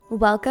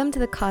Welcome to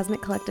the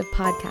Cosmic Collective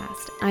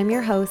podcast. I'm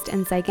your host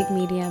and psychic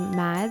medium,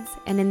 Mads,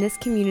 and in this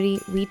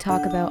community, we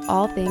talk about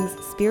all things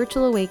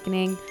spiritual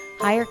awakening,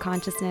 higher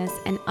consciousness,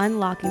 and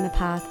unlocking the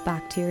path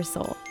back to your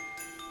soul.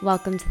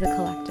 Welcome to the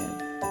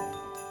collective.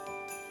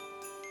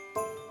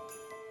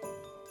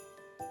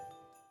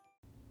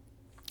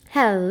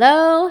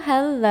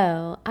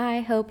 Hello.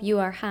 I hope you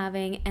are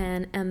having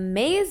an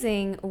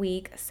amazing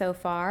week so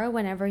far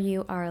whenever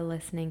you are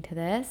listening to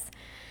this.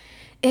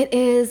 It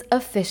is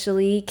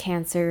officially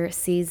Cancer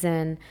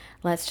season.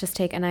 Let's just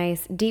take a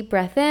nice deep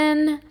breath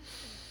in.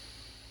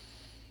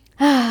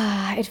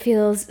 It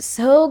feels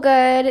so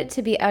good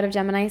to be out of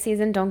Gemini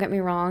season. Don't get me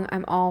wrong.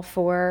 I'm all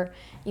for,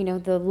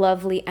 the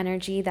lovely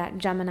energy that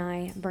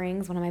Gemini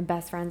brings. One of my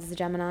best friends is a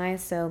Gemini,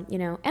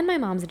 and my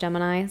mom's a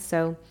Gemini.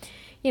 So,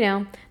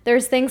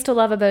 there's things to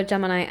love about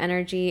Gemini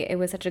energy. It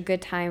was such a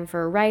good time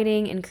for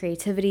writing and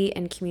creativity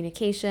and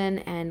communication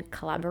and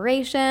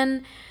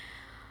collaboration.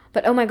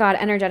 But oh my God,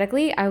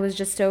 energetically, I was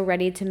just so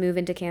ready to move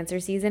into Cancer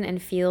season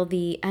and feel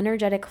the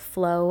energetic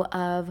flow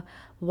of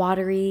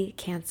watery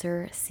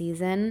Cancer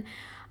season.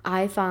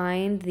 I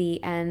find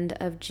the end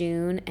of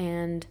June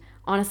and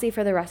honestly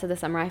for the rest of the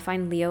summer, I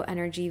find Leo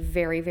energy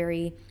very,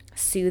 very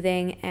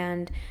soothing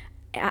and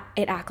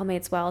it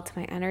acclimates well to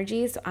my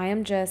energy. So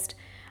I'm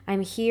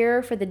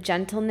here for the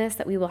gentleness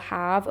that we will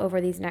have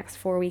over these next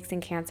 4 weeks in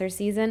Cancer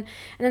season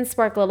and then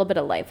spark a little bit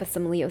of life with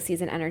some Leo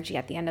season energy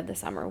at the end of the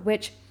summer,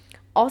 which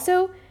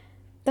also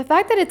the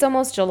fact that it's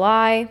almost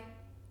July,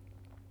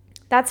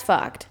 that's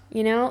fucked,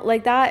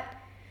 that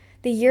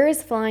the year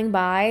is flying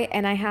by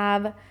and I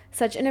have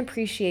such an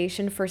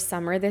appreciation for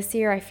summer this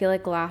year. I feel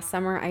like last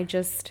summer I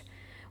just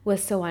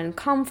was so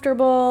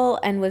uncomfortable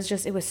and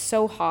it was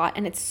so hot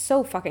and it's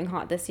so fucking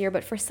hot this year.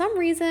 But for some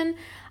reason,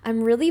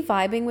 I'm really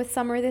vibing with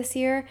summer this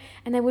year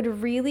and I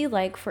would really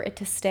like for it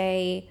to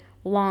stay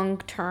long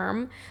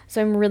term.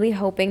 So I'm really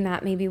hoping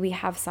that maybe we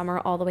have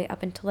summer all the way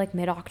up until like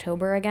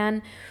mid-October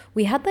again.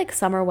 We had like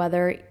summer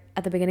weather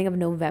at the beginning of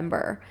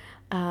November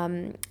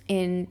in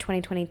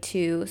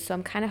 2022. So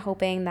I'm kind of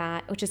hoping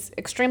that, which is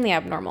extremely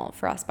abnormal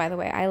for us, by the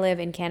way. I live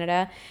in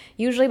Canada.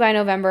 Usually by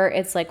November,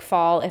 it's like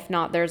fall. If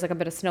not, there's like a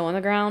bit of snow on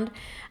the ground.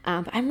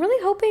 But I'm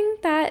really hoping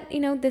that,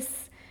 I'm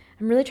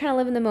really trying to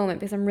live in the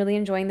moment because I'm really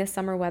enjoying this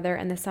summer weather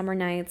and the summer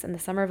nights and the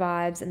summer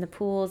vibes and the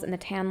pools and the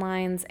tan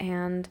lines,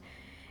 and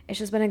it's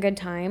just been a good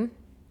time.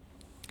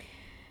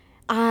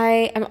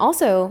 I am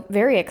also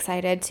very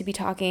excited to be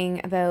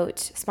talking about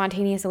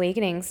spontaneous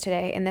awakenings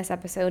today in this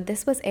episode.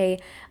 This was a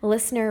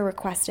listener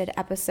requested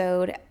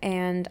episode,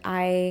 and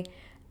I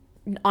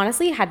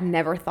honestly had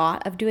never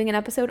thought of doing an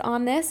episode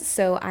on this.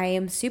 So I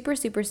am super,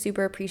 super,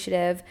 super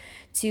appreciative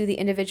to the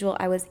individual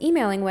I was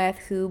emailing with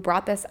who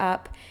brought this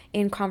up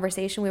in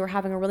conversation. We were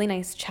having a really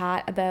nice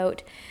chat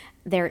about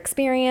their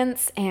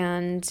experience,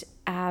 and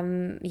I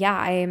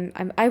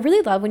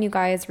really love when you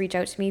guys reach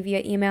out to me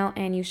via email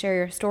and you share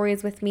your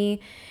stories with me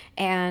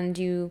and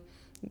you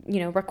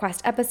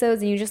request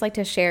episodes and you just like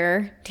to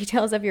share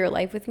details of your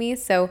life with me.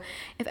 So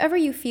if ever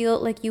you feel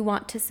like you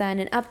want to send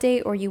an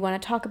update or you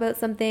want to talk about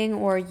something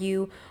or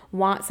you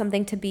want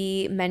something to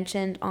be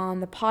mentioned on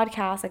the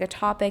podcast, like a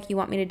topic you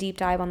want me to deep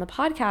dive on the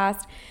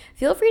podcast,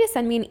 feel free to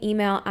send me an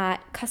email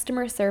at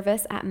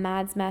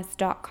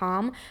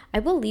customerservice@madsmess.com. I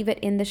will leave it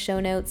in the show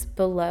notes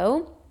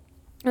below.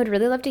 I would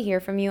really love to hear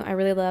from you. I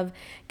really love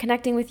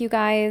connecting with you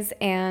guys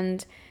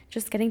and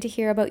just getting to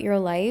hear about your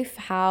life,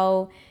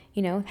 how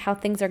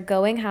things are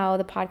going, how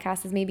the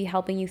podcast is maybe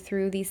helping you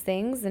through these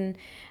things, and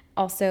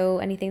also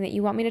anything that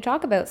you want me to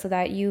talk about so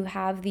that you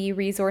have the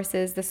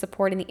resources, the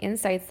support, and the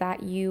insights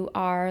that you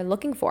are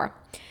looking for.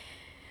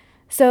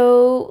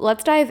 So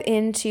let's dive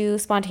into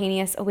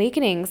spontaneous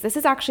awakenings. This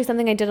is actually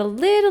something I did a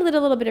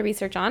little bit of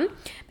research on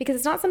because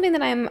it's not something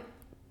that I'm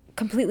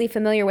completely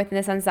familiar with in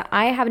the sense that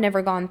I have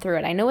never gone through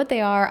it. I know what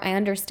they are, I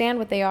understand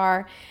what they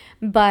are,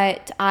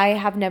 but I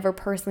have never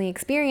personally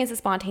experienced a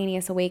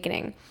spontaneous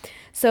awakening.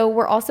 So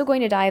we're also going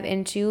to dive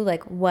into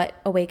like what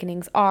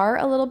awakenings are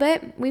a little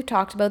bit. We've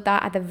talked about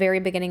that at the very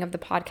beginning of the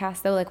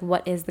podcast though, like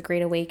what is the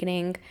Great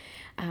Awakening?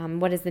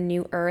 What is the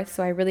New Earth?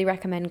 So I really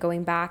recommend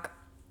going back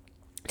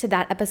to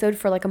that episode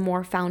for like a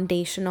more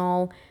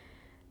foundational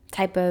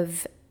type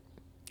of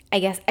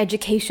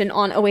education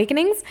on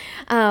awakenings.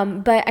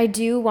 But I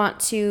do want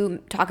to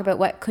talk about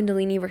what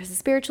Kundalini versus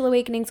spiritual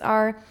awakenings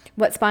are,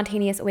 what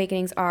spontaneous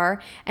awakenings are,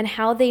 and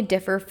how they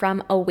differ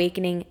from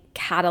awakening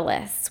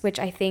catalysts, which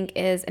I think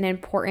is an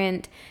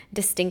important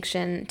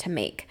distinction to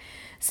make.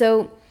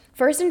 So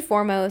first and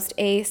foremost,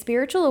 a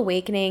spiritual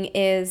awakening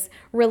is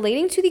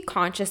relating to the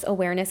conscious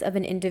awareness of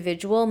an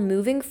individual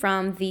moving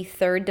from the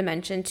third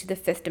dimension to the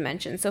fifth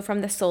dimension. So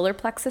from the solar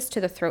plexus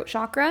to the throat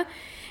chakra.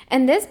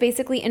 And this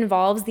basically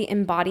involves the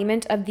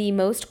embodiment of the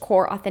most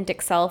core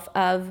authentic self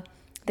of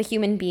the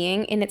human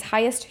being in its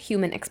highest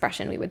human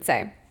expression, we would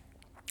say.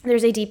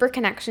 There's a deeper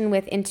connection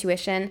with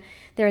intuition.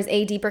 There's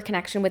a deeper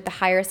connection with the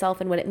higher self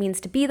and what it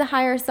means to be the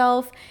higher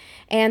self.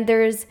 And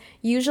there's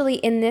usually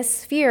in this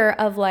sphere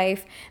of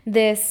life,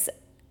 this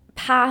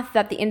path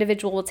that the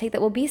individual will take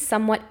that will be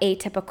somewhat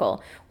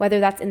atypical, whether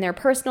that's in their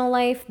personal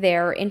life,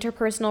 their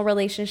interpersonal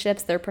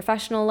relationships, their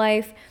professional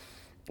life.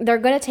 They're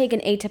going to take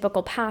an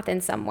atypical path in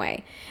some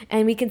way.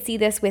 And we can see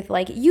this with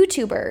like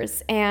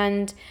YouTubers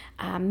and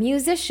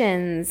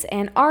musicians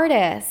and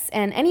artists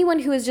and anyone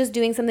who is just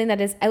doing something that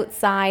is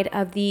outside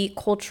of the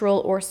cultural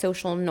or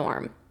social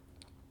norm.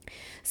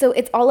 So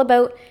it's all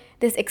about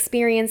this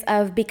experience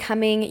of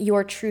becoming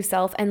your true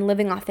self and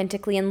living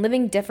authentically and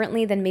living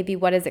differently than maybe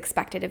what is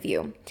expected of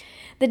you.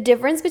 The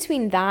difference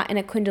between that and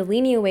a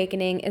Kundalini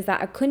awakening is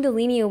that a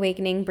Kundalini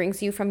awakening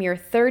brings you from your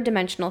third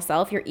dimensional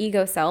self, your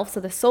ego self, so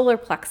the solar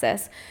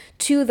plexus,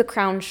 to the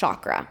crown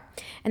chakra.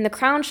 And the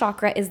crown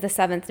chakra is the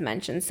seventh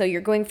dimension. So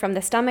you're going from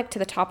the stomach to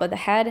the top of the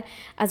head,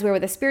 as where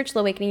with a spiritual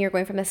awakening, you're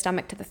going from the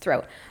stomach to the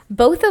throat.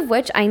 Both of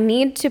which, I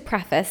need to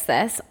preface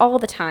this all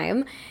the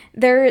time,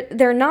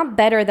 they're not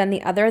better than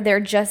the other, they're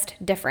just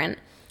different.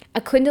 A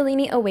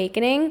Kundalini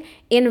awakening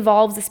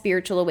involves a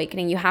spiritual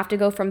awakening. You have to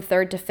go from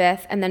third to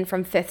fifth and then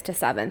from fifth to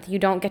seventh. You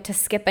don't get to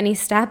skip any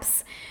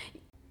steps.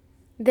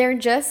 They're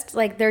just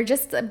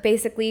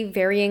basically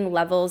varying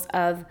levels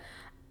of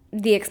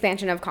the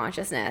expansion of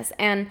consciousness.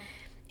 And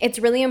it's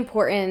really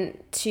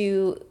important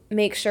to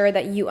make sure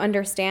that you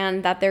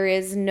understand that there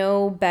is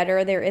no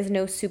better, there is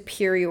no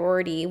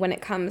superiority when it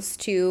comes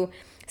to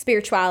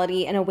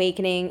spirituality and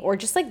awakening, or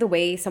just like the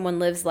way someone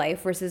lives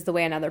life versus the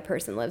way another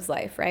person lives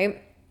life,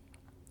 right?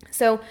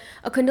 So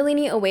a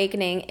Kundalini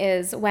awakening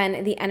is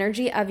when the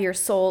energy of your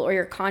soul or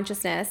your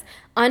consciousness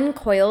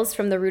uncoils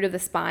from the root of the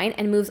spine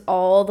and moves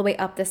all the way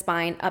up the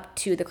spine up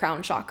to the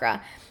crown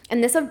chakra.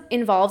 And this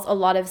involves a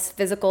lot of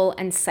physical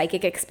and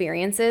psychic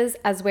experiences,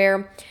 as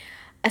where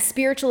a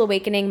spiritual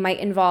awakening might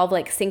involve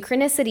like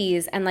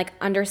synchronicities and like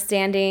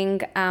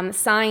understanding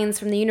signs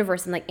from the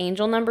universe and like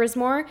angel numbers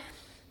more.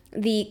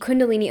 The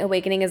Kundalini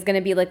awakening is going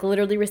to be like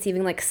literally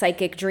receiving like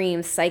psychic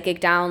dreams, psychic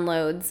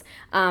downloads,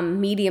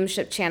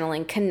 mediumship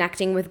channeling,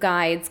 connecting with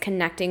guides,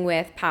 connecting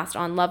with passed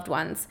on loved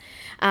ones.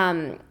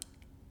 And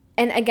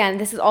again,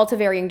 this is all to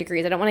varying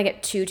degrees. I don't want to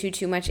get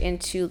too much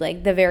into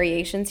like the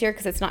variations here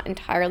because it's not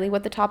entirely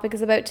what the topic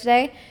is about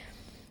today.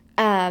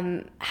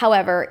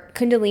 However,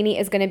 Kundalini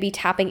is going to be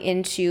tapping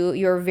into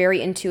your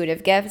very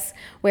intuitive gifts,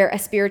 where a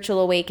spiritual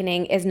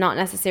awakening is not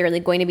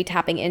necessarily going to be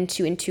tapping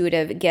into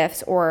intuitive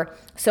gifts or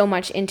so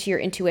much into your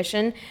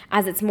intuition,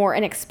 as it's more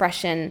an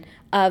expression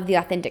of the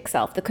authentic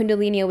self. The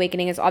Kundalini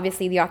awakening is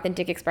obviously the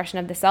authentic expression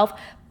of the self,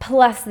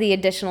 plus the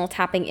additional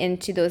tapping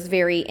into those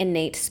very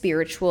innate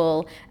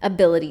spiritual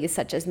abilities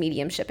such as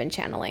mediumship and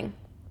channeling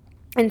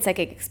and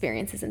psychic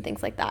experiences and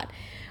things like that.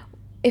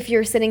 If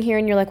you're sitting here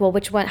and you're like, well,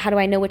 which one, how do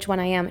I know which one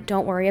I am?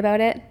 Don't worry about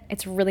it.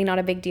 It's really not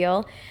a big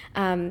deal.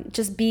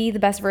 Just be the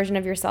best version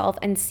of yourself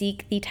and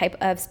seek the type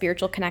of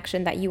spiritual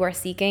connection that you are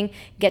seeking.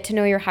 Get to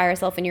know your higher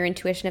self and your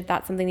intuition if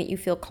that's something that you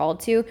feel called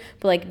to.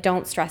 But like,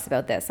 don't stress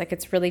about this. Like,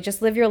 it's really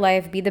just live your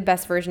life, be the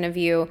best version of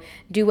you,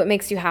 do what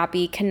makes you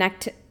happy,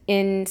 connect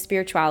in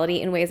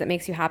spirituality in ways that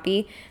makes you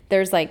happy.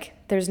 There's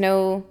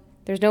no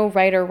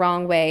right or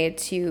wrong way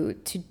to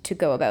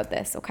go about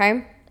this,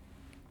 okay?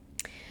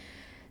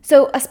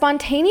 So a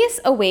spontaneous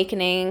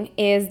awakening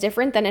is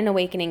different than an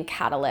awakening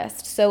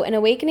catalyst. So an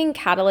awakening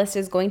catalyst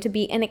is going to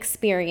be an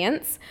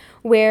experience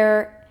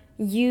where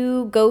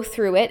you go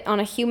through it on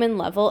a human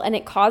level and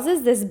it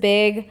causes this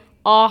big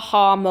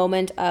aha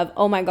moment of,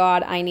 oh my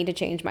God, I need to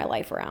change my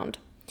life around.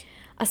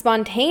 A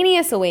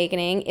spontaneous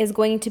awakening is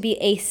going to be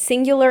a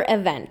singular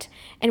event.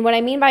 And what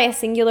I mean by a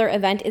singular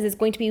event is it's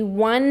going to be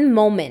one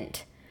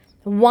moment,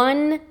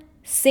 one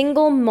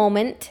single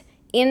moment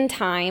in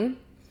time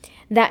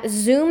that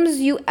zooms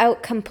you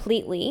out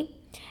completely.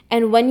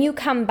 And when you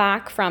come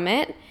back from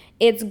it,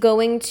 it's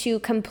going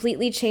to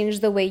completely change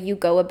the way you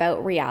go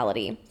about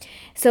reality.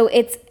 So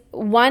it's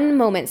one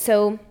moment.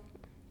 So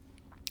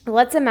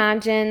let's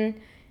imagine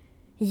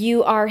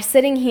you are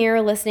sitting here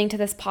listening to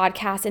this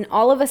podcast and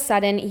all of a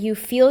sudden you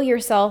feel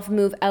yourself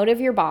move out of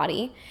your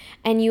body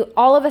and you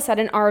all of a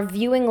sudden are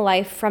viewing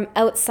life from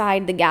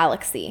outside the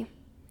galaxy.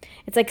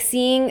 It's like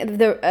seeing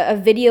a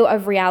video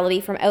of reality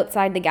from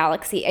outside the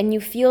galaxy, and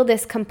you feel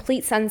this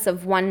complete sense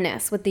of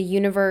oneness with the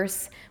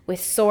universe,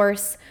 with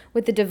source,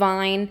 with the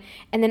divine.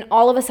 And then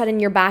all of a sudden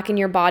you're back in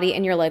your body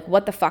and you're like,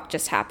 what the fuck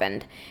just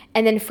happened?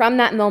 And then from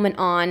that moment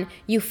on,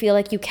 you feel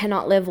like you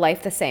cannot live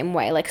life the same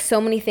way. Like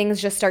so many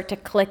things just start to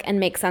click and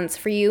make sense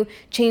for you,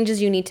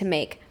 changes you need to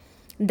make.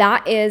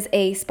 That is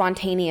a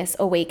spontaneous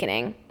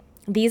awakening.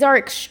 These are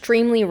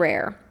extremely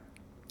rare.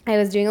 I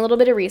was doing a little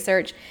bit of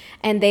research,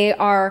 and they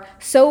are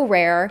so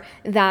rare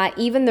that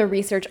even the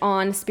research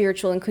on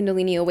spiritual and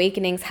Kundalini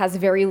awakenings has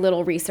very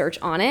little research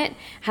on it,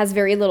 has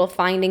very little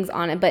findings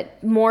on it,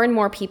 but more and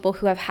more people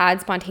who have had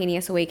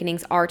spontaneous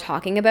awakenings are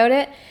talking about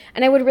it.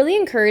 And I would really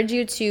encourage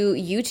you to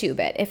YouTube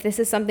it. If this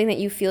is something that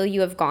you feel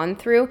you have gone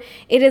through,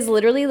 it is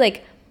literally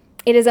like,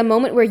 it is a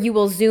moment where you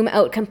will zoom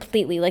out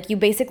completely. Like you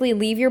basically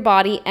leave your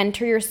body,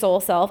 enter your soul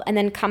self, and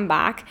then come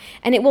back.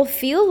 And it will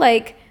feel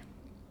like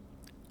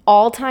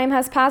all time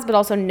has passed, but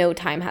also no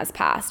time has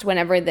passed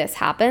whenever this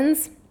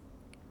happens.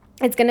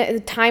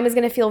 Time is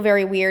gonna feel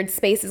very weird.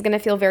 Space is gonna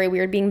feel very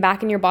weird. Being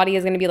back in your body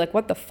is gonna be like,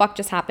 what the fuck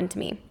just happened to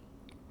me?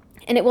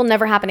 And it will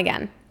never happen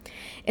again.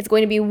 It's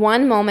going to be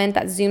one moment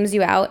that zooms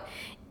you out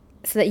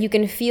so that you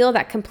can feel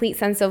that complete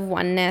sense of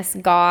oneness,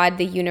 God,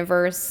 the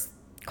universe,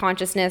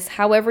 consciousness,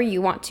 however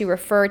you want to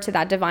refer to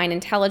that divine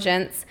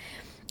intelligence.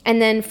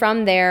 And then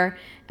from there,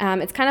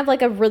 it's kind of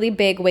like a really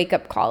big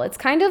wake-up call. It's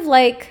kind of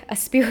like a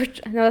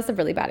spiritual, no, that's a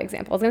really bad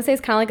example. I was gonna say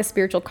it's kind of like a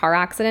spiritual car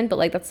accident, but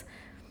like that's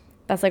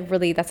like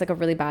a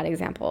really bad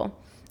example.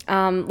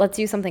 Let's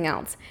use something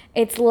else.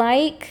 It's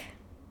like,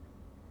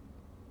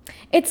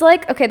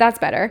 okay, that's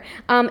better.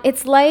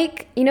 It's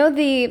like, you know,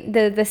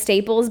 the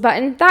Staples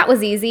button. That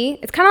was easy.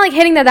 It's kind of like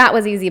hitting the that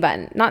was easy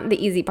button. Not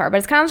the easy part, but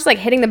it's kind of just like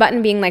hitting the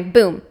button being like,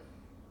 boom,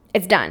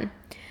 it's done.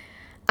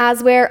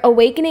 As where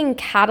awakening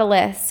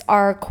catalysts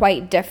are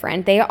quite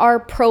different. They are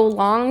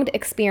prolonged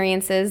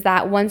experiences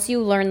that once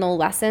you learn the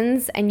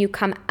lessons and you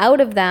come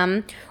out of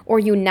them, or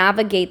you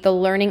navigate the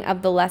learning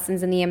of the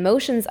lessons and the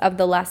emotions of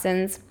the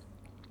lessons,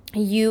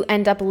 you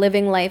end up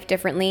living life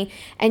differently,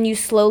 and you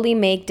slowly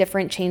make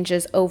different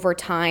changes over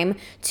time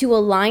to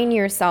align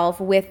yourself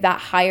with that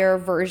higher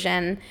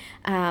version,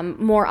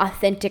 more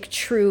authentic,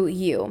 true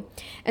you.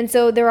 And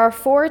so there are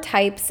 4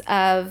 types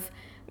of,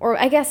 or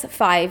I guess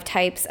 5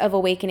 types of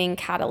awakening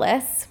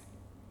catalysts.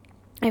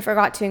 I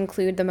forgot to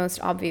include the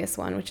most obvious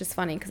one, which is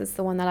funny because it's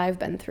the one that I've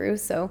been through.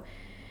 So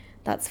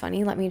that's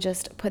funny. Let me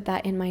just put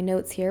that in my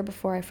notes here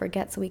before I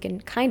forget so we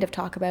can kind of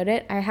talk about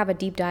it. I have a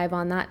deep dive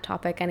on that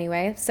topic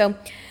anyway. So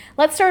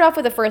let's start off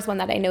with the first one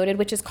that I noted,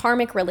 which is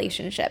karmic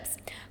relationships.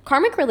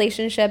 Karmic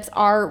relationships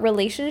are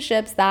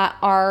relationships that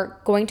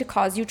are going to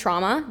cause you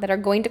trauma, that are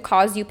going to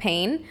cause you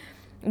pain,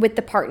 with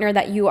the partner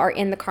that you are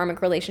in the karmic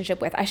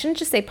relationship with. I shouldn't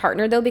just say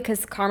partner though,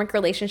 because karmic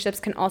relationships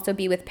can also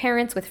be with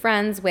parents, with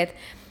friends, with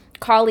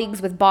colleagues,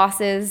 with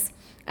bosses.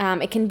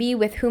 It can be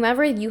with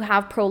whomever you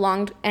have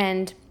prolonged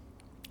and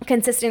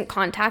consistent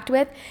contact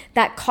with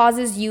that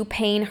causes you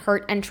pain,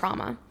 hurt, and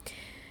trauma.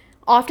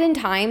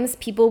 Oftentimes,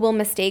 people will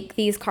mistake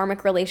these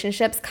karmic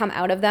relationships, come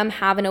out of them,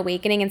 have an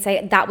awakening, and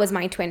say, that was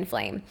my twin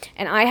flame.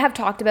 And I have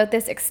talked about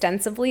this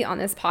extensively on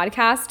this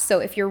podcast. So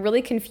if you're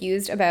really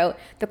confused about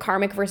the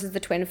karmic versus the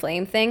twin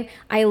flame thing,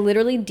 I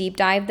literally deep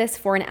dive this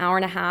for an hour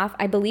and a half.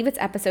 I believe it's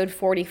episode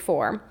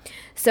 44.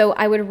 So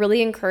I would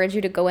really encourage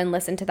you to go and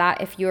listen to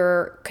that if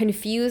you're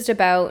confused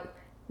about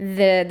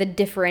the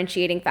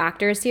differentiating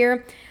factors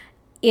here.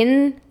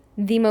 In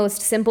the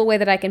most simple way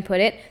that I can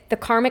put it, the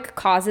karmic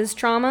causes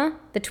trauma,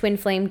 the twin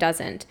flame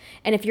doesn't.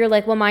 And if you're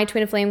like, well, my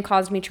twin flame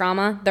caused me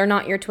trauma, they're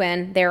not your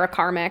twin, they're a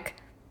karmic.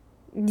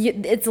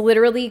 It's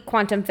literally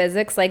quantum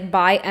physics, like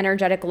by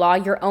energetic law,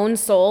 your own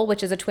soul,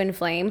 which is a twin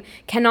flame,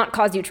 cannot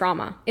cause you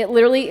trauma. It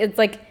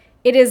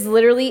is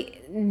literally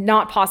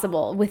not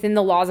possible within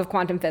the laws of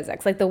quantum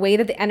physics. Like the way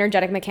that the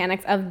energetic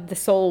mechanics of the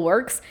soul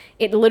works,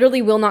 it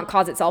literally will not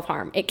cause itself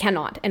harm. It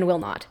cannot and will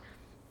not.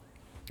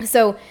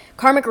 So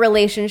karmic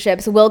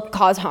relationships will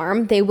cause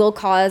harm. They will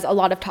cause a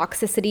lot of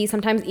toxicity,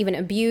 sometimes even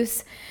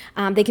abuse.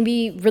 They can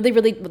be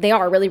they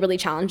are really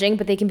challenging,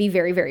 but they can be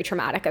very, very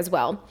traumatic as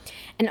well.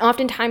 And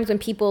oftentimes when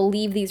people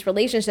leave these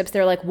relationships,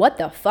 they're like, what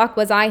the fuck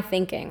was I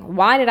thinking?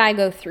 Why did I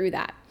go through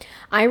that?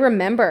 I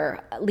remember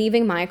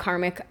leaving my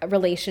karmic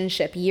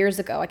relationship years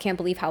ago. I can't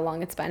believe how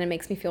long it's been. It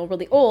makes me feel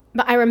really old.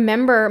 But I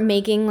remember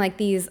making like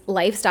these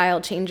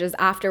lifestyle changes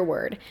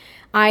afterward.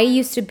 I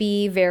used to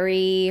be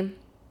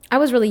I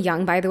was really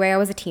young, by the way. I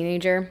was a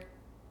teenager.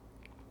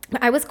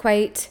 I was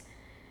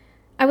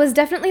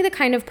definitely the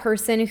kind of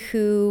person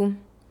who,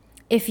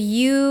 if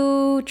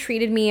you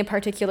treated me a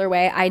particular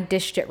way, I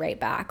dished it right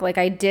back. Like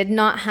I did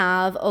not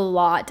have a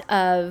lot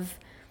of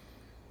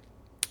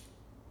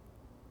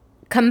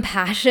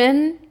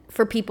compassion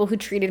for people who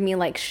treated me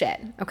like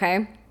shit,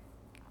 okay?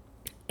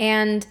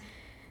 And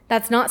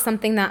that's not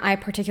something that I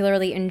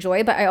particularly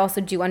enjoy, but I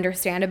also do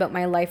understand about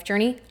my life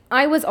journey.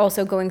 I was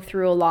also going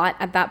through a lot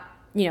at that,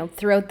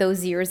 throughout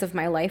those years of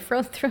my life,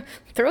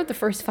 throughout the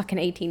first fucking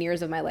 18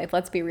 years of my life,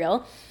 let's be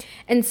real.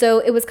 And so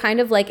it was kind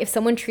of like if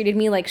someone treated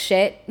me like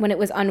shit when it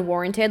was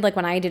unwarranted, like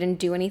when I didn't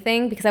do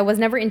anything, because I was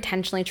never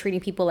intentionally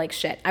treating people like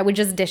shit, I would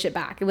just dish it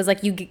back. It was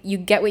like you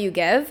get what you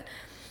give.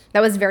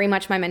 That was very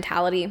much my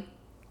mentality.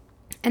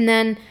 And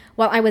then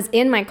while I was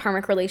in my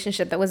karmic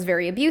relationship that was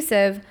very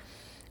abusive,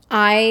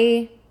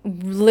 I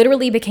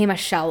literally became a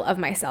shell of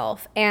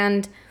myself.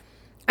 And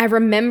I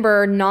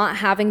remember not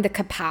having the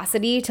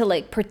capacity to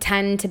like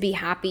pretend to be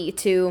happy,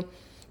 to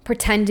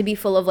pretend to be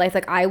full of life.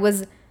 Like I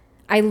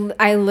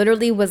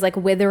literally was like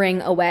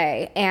withering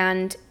away,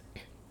 and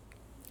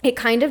it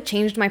kind of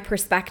changed my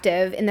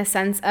perspective in the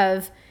sense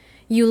of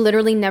you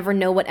literally never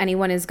know what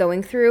anyone is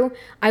going through.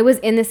 I was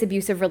in this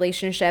abusive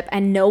relationship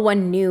and no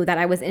one knew that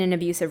I was in an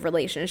abusive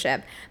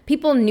relationship.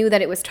 People knew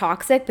that it was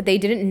toxic, but they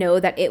didn't know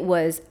that it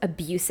was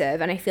abusive.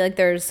 And I feel like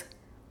there's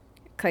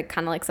like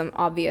kind of like some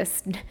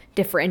obvious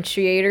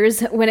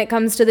differentiators when it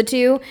comes to the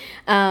two.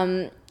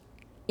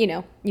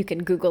 You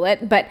can Google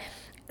it, but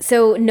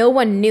so no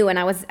one knew, and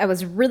I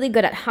was really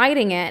good at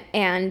hiding it.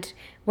 And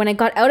when I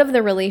got out of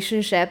the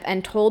relationship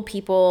and told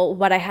people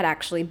what I had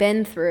actually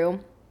been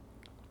through,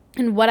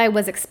 and what I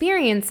was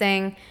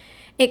experiencing,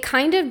 it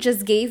kind of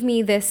just gave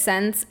me this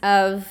sense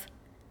of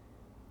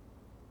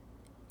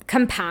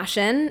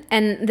compassion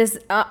and this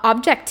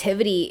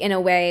objectivity in a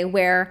way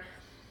where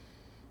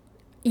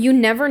you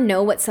never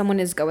know what someone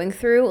is going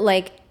through.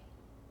 Like,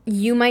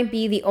 you might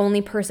be the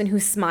only person who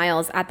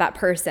smiles at that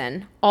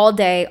person all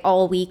day,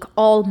 all week,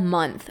 all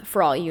month,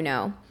 for all you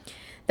know.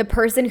 The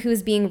person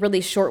who's being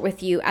really short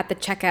with you at the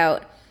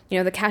checkout,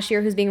 the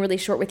cashier who's being really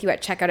short with you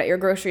at checkout at your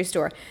grocery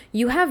store,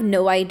 you have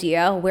no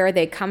idea where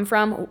they come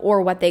from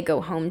or what they go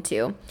home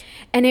to.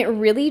 And it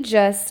really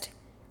just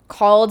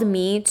called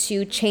me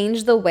to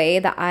change the way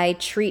that I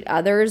treat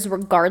others,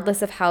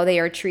 regardless of how they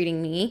are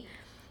treating me,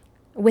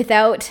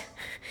 without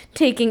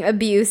taking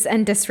abuse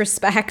and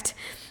disrespect,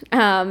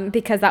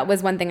 because that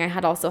was one thing I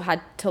had also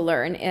had to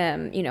learn,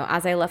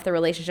 as I left the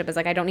relationship, is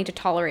like, I don't need to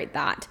tolerate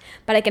that,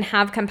 but I can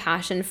have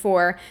compassion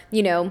for,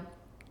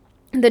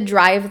 the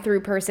drive-through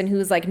person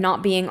who's like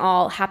not being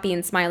all happy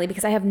and smiley,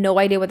 because I have no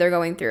idea what they're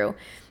going through.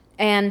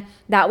 And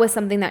that was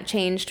something that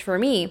changed for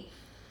me.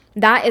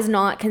 That is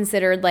not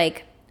considered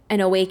like an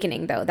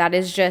awakening, though. That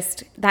is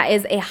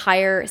a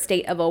higher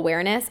state of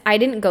awareness. I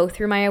didn't go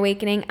through my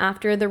awakening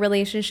after the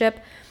relationship.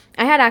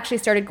 I had actually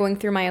started going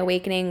through my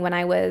awakening when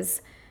I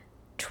was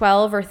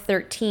 12 or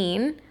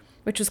 13,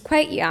 which was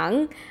quite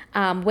young,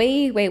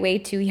 way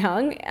too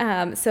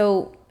young.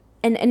 So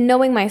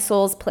knowing my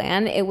soul's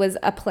plan, it was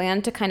a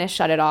plan to kind of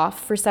shut it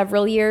off for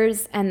several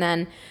years and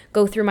then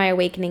go through my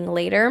awakening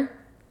later.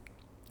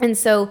 And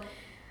so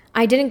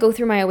I didn't go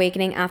through my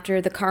awakening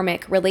after the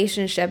karmic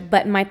relationship,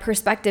 but my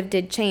perspective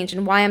did change.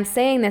 And why I'm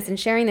saying this and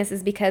sharing this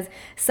is because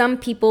some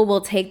people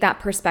will take that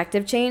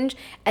perspective change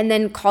and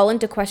then call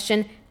into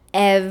question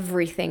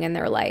everything in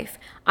their life.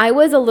 I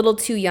was a little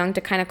too young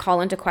to kind of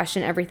call into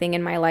question everything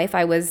in my life.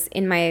 I was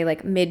in my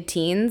like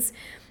mid-teens.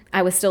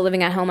 I was still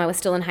living at home. I was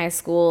still in high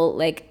school.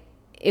 Like,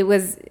 it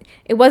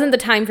wasn't the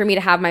time for me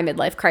to have my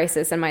midlife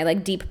crisis and my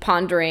like deep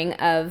pondering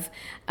of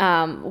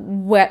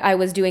what I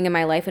was doing in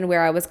my life and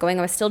where I was going.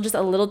 I was still just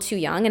a little too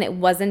young, and it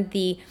wasn't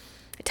the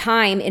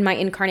time in my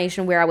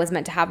incarnation where I was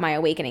meant to have my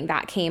awakening.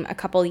 That came a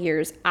couple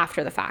years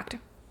after the fact.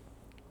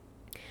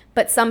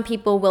 But some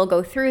people will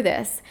go through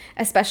this,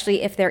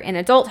 especially if they're in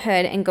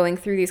adulthood and going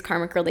through these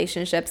karmic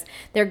relationships.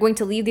 They're going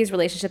to leave these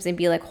relationships and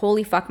be like,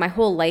 holy fuck, my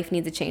whole life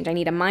needs a change. I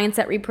need a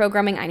mindset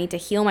reprogramming. I need to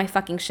heal my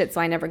fucking shit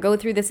so I never go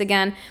through this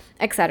again,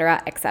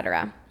 etc.,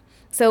 etc.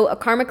 So a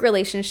karmic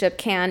relationship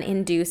can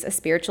induce a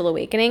spiritual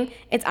awakening.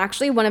 It's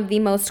actually one of the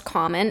most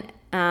common,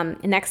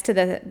 next to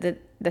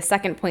the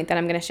second point that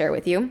I'm going to share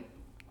with you.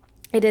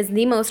 It is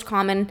the most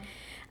common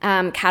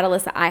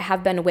catalyst that I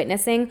have been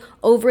witnessing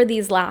over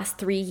these last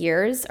 3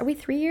 years. Are we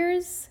 3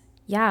 years?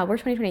 Yeah, we're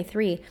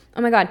 2023.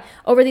 Oh my God.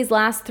 Over these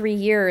last 3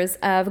 years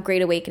of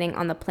great awakening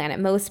on the planet,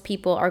 most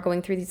people are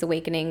going through these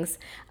awakenings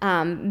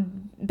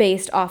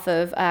based off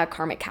of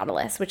karmic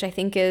catalysts, which I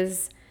think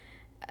is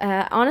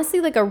honestly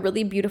like a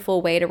really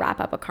beautiful way to wrap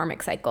up a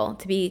karmic cycle,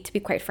 to be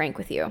quite frank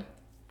with you.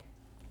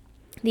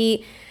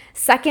 The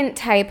second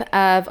type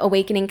of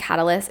awakening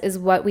catalyst is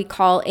what we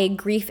call a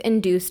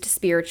grief-induced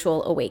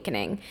spiritual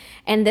awakening.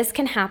 And this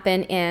can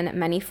happen in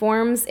many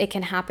forms. It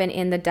can happen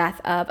in the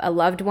death of a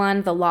loved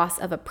one, the loss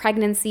of a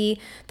pregnancy,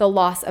 the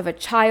loss of a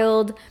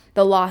child,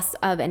 the loss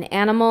of an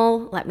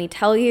animal. Let me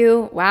tell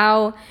you,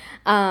 wow.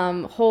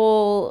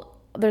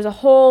 There's a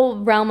whole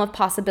realm of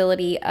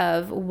possibility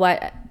of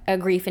what a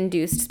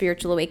grief-induced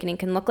spiritual awakening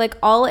can look like.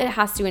 All it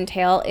has to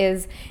entail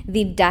is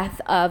the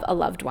death of a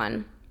loved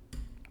one.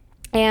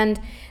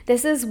 And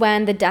this is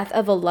when the death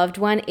of a loved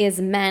one is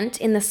meant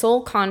in the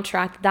soul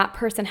contract that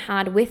person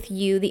had with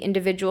you, the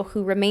individual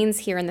who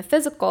remains here in the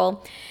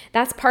physical.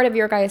 That's part of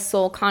your guys'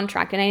 soul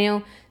contract. And I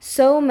know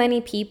so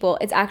many people,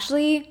 it's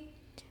actually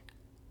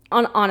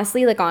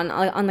honestly, like on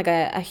like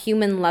a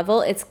human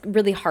level, it's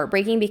really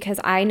heartbreaking because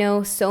I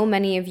know so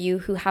many of you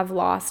who have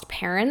lost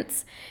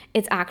parents.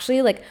 It's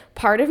actually like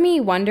part of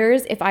me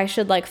wonders if I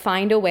should like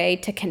find a way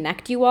to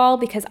connect you all,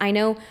 because I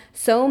know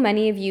so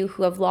many of you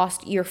who have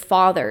lost your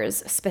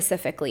fathers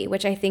specifically,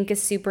 which I think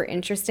is super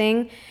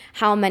interesting,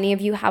 how many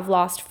of you have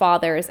lost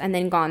fathers and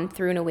then gone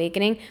through an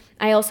awakening.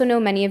 I also know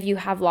many of you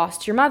have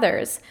lost your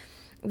mothers.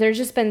 There's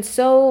just been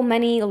so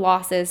many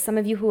losses. Some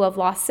of you who have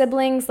lost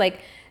siblings,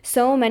 like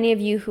so many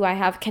of you who I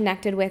have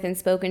connected with and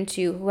spoken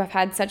to who have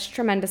had such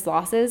tremendous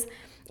losses.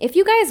 If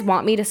you guys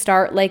want me to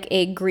start like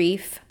a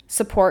grief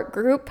support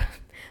group,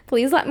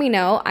 please let me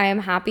know. I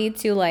am happy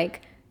to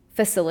like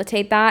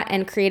facilitate that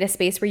and create a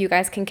space where you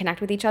guys can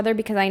connect with each other,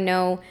 because I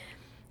know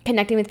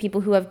connecting with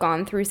people who have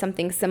gone through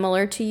something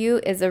similar to you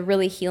is a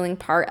really healing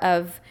part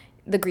of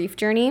the grief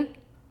journey.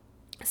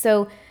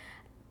 So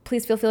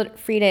please feel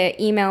free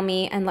to email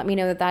me and let me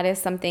know that that is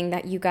something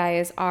that you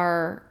guys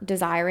are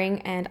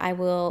desiring, and I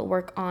will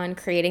work on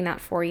creating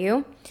that for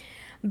you.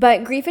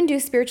 But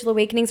grief-induced spiritual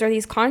awakenings are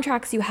these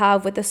contracts you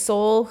have with the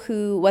soul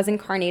who was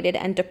incarnated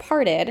and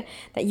departed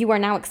that you are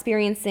now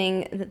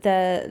experiencing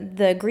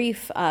the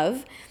grief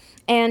of.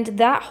 And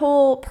that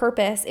whole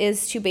purpose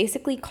is to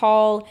basically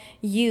call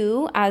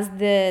you as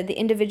the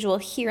individual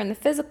here in the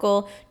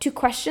physical to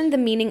question the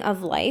meaning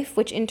of life,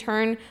 which in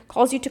turn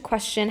calls you to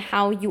question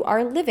how you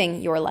are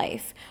living your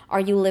life. Are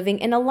you living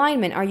in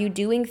alignment? Are you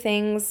doing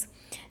things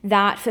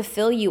that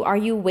fulfill you? Are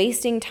you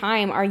wasting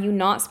time? Are you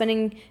not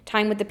spending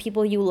time with the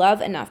people you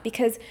love enough?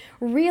 Because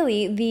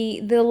really,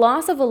 the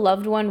loss of a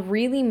loved one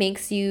really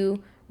makes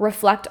you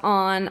reflect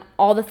on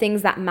all the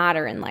things that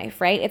matter in life,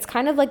 right? It's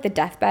kind of like the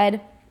deathbed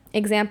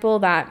example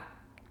that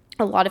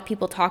a lot of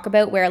people talk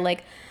about, where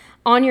like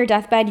on your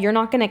deathbed, you're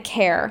not going to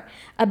care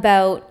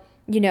about,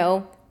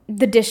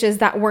 the dishes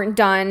that weren't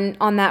done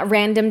on that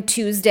random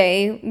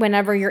Tuesday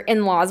whenever your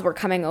in-laws were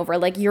coming over.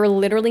 Like, you're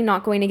literally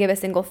not going to give a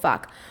single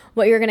fuck.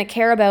 What you're going to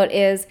care about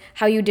is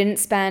how you didn't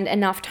spend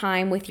enough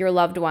time with your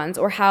loved ones,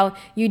 or how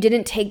you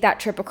didn't take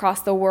that trip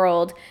across the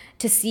world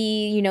to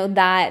see,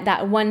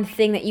 that one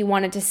thing that you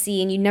wanted to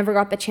see and you never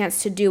got the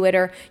chance to do it,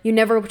 or you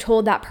never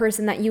told that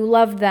person that you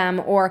loved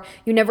them, or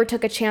you never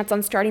took a chance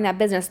on starting that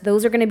business.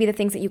 Those are going to be the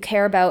things that you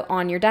care about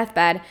on your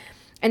deathbed.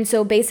 And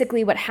so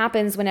basically what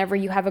happens whenever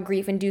you have a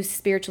grief-induced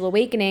spiritual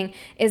awakening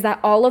is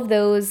that all of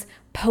those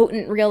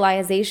potent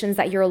realizations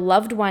that your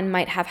loved one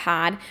might have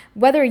had,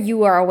 whether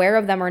you are aware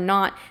of them or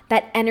not,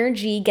 that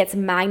energy gets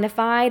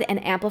magnified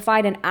and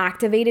amplified and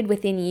activated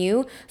within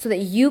you so that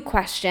you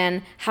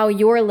question how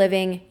you're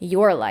living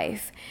your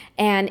life.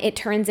 And it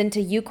turns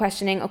into you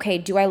questioning, okay,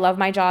 do I love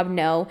my job?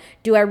 No.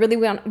 Do I really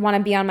want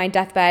to be on my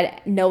deathbed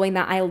knowing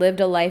that I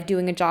lived a life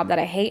doing a job that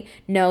I hate?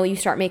 No. You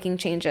start making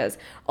changes.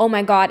 Oh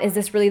my God, is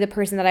this really the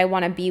person that I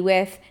want to be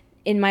with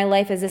in my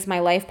life? Is this my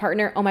life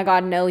partner? Oh my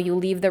God, no. You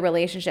leave the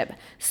relationship.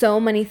 So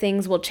many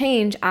things will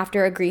change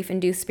after a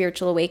grief-induced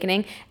spiritual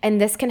awakening.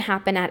 And this can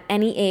happen at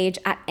any age,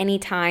 at any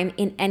time,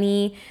 in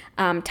any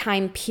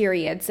time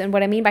periods. And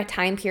what I mean by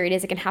time period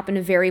is it can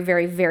happen very,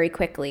 very, very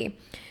quickly.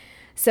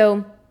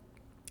 So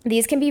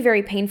these can be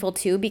very painful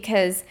too,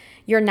 because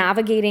you're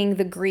navigating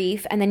the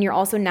grief and then you're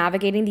also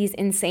navigating these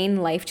insane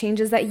life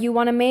changes that you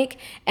want to make.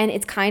 And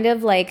it's kind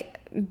of like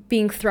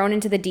being thrown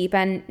into the deep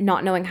end,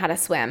 not knowing how to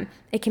swim.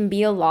 It can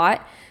be a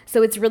lot.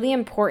 So it's really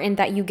important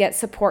that you get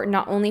support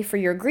not only for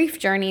your grief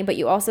journey, but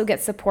you also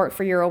get support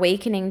for your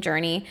awakening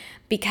journey,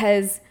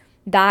 because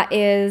that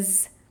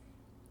is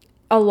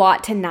a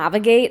lot to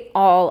navigate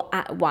all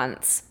at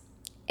once.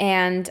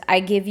 And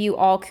I give you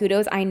all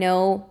kudos. I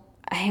know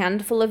a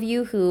handful of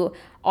you who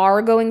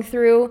are going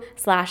through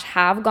 /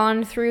 have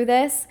gone through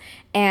this.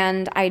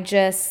 And I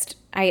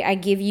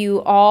give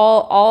you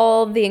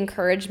all the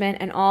encouragement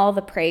and all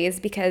the praise,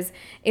 because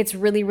it's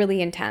really,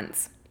 really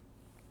intense.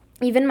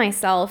 Even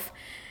myself,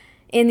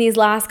 in these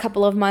last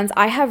couple of months,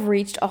 I have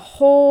reached a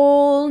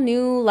whole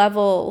new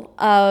level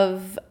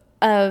of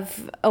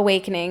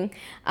awakening.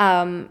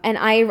 And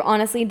I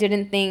honestly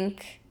didn't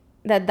think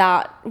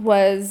that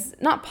was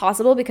not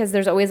possible, because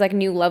there's always like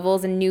new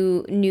levels and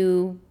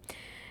new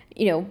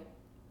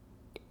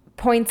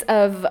points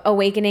of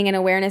awakening and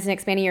awareness and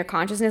expanding your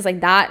consciousness.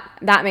 Like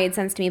that made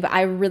sense to me, but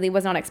I really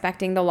was not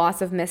expecting the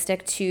loss of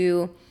Mystic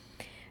to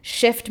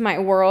shift my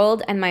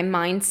world and my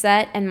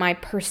mindset and my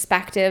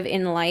perspective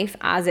in life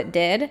as it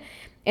did.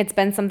 It's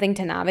been something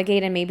to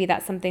navigate, and maybe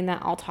that's something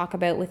that I'll talk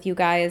about with you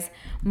guys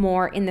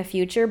more in the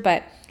future.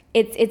 But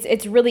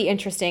it's really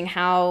interesting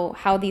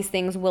how these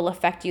things will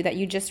affect you, that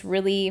you just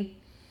really,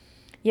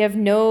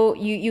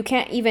 you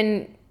can't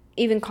even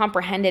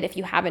comprehend it if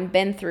you haven't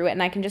been through it.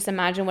 And I can just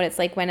imagine what it's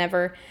like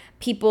whenever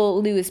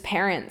people lose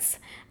parents,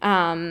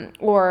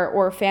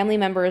 or family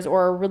members,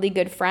 or really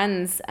good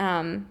friends.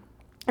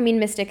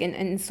 Mystic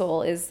in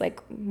soul is like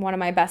one of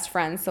my best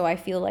friends, so I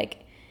feel like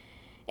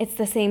it's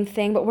the same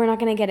thing, but we're not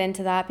going to get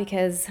into that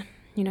because,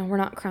 we're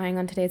not crying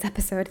on today's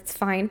episode. It's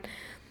fine.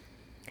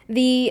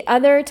 The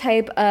other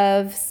type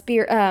of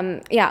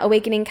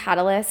awakening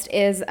catalyst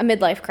is a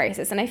midlife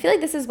crisis. And I feel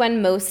like this is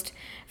when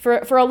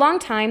for a long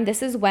time,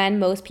 this is when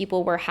most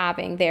people were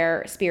having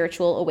their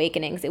spiritual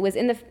awakenings. It was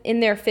in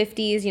their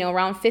 50s,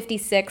 around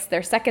 56,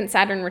 their second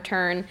Saturn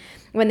return,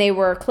 when they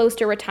were close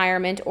to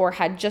retirement or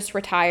had just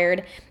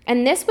retired.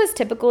 And this was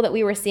typical that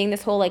we were seeing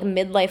this whole like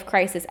midlife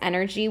crisis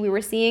energy we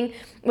were seeing,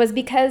 was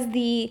because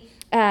the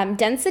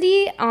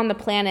density on the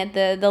planet,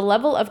 the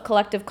level of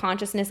collective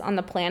consciousness on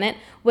the planet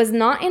was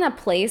not in a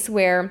place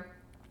where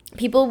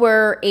people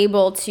were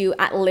able to,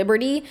 at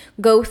liberty,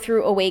 go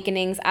through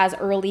awakenings as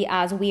early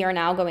as we are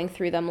now going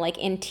through them, like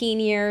in teen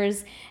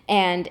years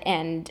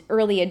and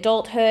early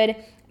adulthood,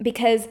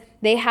 because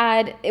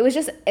it was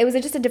just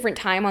a different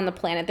time on the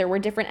planet. There were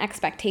different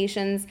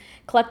expectations.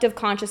 Collective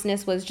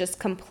consciousness was just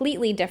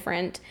completely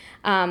different.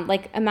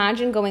 Like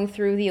imagine going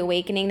through the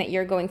awakening that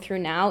you're going through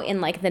now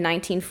in like the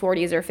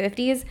 1940s or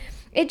 50s.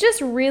 It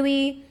just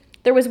really,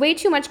 there was way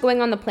too much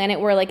going on the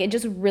planet where like it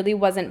just really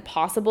wasn't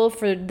possible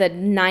for the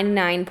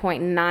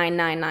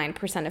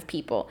 99.999% of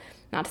people.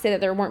 Not to say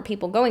that there weren't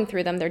people going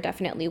through them, there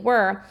definitely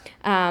were,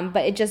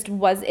 but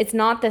it's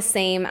not the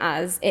same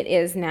as it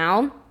is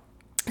now.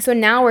 So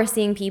now we're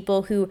seeing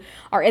people who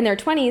are in their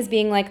 20s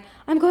being like,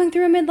 I'm going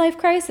through a midlife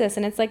crisis.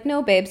 And it's like,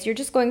 no, babes, you're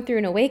just going through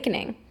an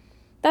awakening.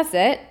 That's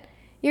it.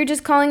 You're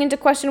just calling into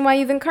question why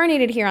you've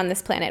incarnated here on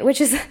this planet,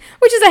 which is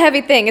a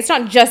heavy thing. It's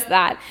not just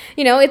that.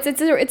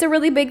 It's a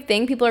really big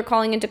thing. People are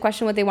calling into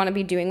question what they want to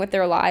be doing with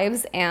their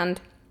lives, and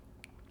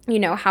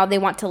how they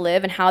want to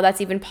live and how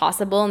that's even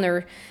possible.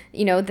 And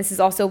this is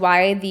also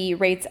why the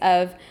rates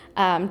of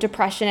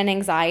depression and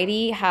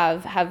anxiety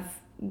have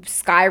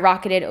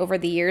skyrocketed over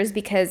the years,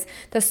 because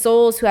the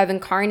souls who have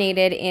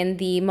incarnated in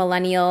the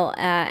millennial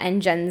and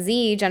Gen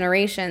Z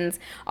generations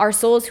are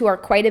souls who are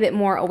quite a bit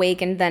more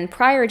awakened than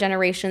prior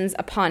generations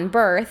upon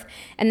birth.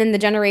 And then the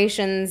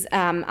generations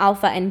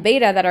Alpha and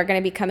Beta that are going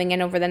to be coming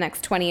in over the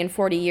next 20 and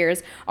 40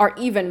 years are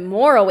even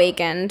more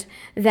awakened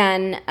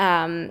than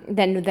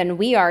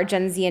we are,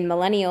 Gen Z and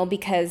Millennial,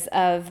 because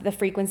of the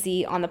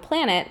frequency on the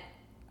planet.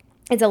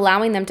 It's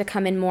allowing them to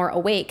come in more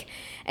awake.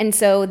 And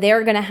so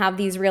they're going to have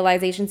these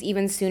realizations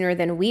even sooner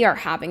than we are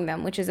having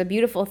them, which is a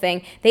beautiful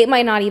thing. They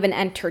might not even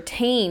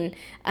entertain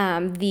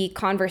the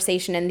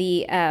conversation and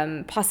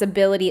the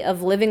possibility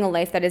of living a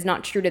life that is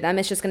not true to them.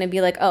 It's just going to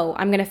be like, oh,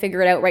 I'm going to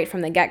figure it out right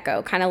from the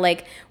get-go. Kind of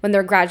like when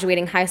they're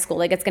graduating high school.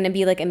 Like, it's going to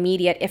be like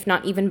immediate, if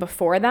not even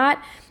before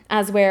that.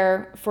 As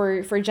where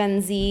for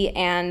Gen Z,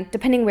 and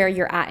depending where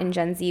you're at in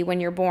Gen Z when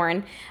you're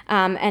born,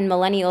 and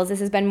millennials, this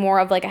has been more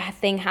of like a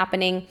thing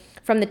happening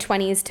from the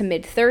 20s to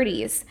mid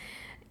 30s.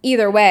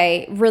 Either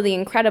way, really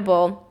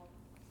incredible.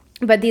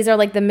 But these are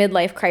like the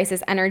midlife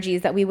crisis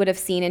energies that we would have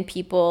seen in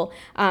people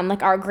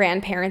like our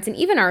grandparents and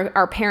even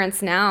our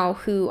parents now,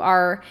 who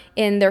are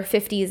in their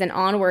 50s and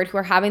onward, who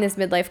are having this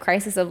midlife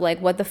crisis of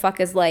like, what the fuck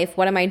is life?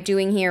 What am I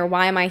doing here?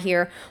 Why am I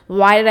here?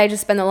 Why did I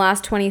just spend the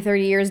last 20,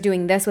 30 years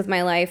doing this with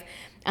my life?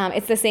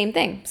 It's the same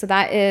thing. So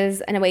that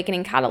is an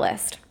awakening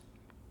catalyst.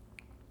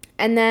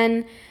 And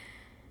then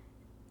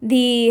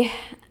the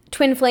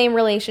twin flame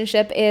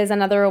relationship is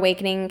another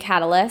awakening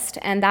catalyst,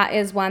 and that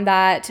is one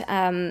that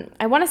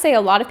I want to say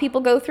a lot of people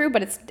go through,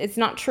 but it's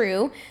not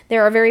true.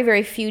 There are very,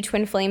 very few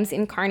twin flames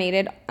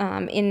incarnated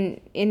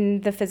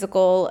in the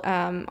physical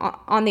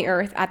on the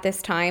earth at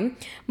this time,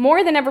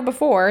 more than ever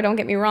before. Don't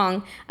get me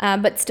wrong,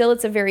 but still,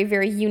 it's a very,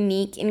 very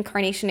unique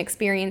incarnation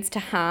experience to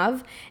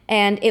have,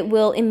 and it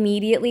will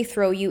immediately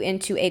throw you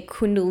into a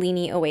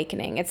Kundalini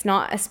awakening. It's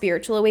not a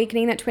spiritual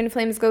awakening that twin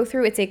flames go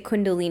through; it's a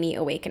Kundalini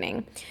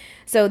awakening.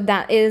 So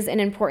that is an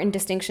important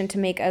distinction to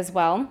make as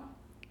well.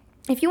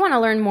 If you want to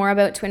learn more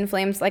about twin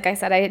flames, like I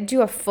said, I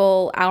do a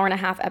full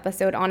 1.5-hour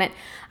episode on it.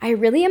 I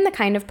really am the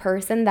kind of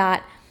person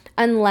that,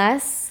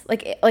 unless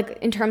like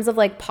in terms of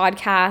like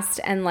podcast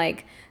and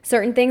like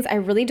certain things, I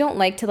really don't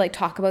like to like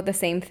talk about the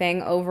same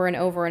thing over and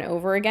over and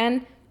over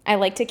again. I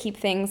like to keep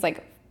things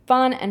like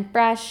fun and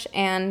fresh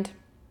and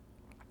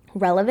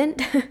relevant.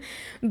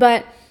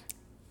 But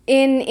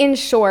in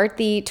short,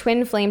 the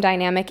twin flame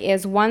dynamic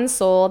is one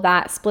soul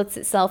that splits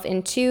itself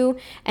in two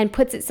and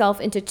puts itself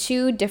into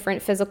two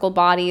different physical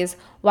bodies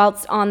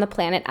whilst on the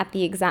planet at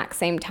the exact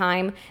same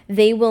time.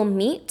 They will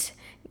meet,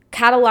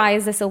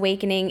 catalyze this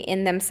awakening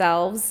in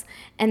themselves,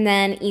 and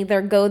then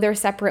either go their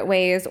separate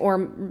ways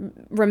or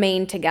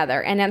remain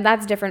together. And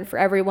that's different for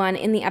everyone.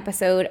 In the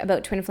episode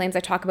about twin flames, I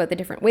talk about the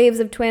different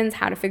waves of twins,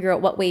 how to figure out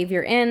what wave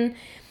you're in.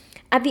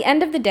 At the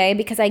end of the day,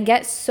 because I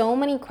get so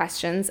many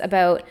questions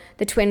about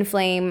the twin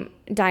flame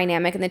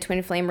dynamic and the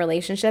twin flame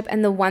relationship,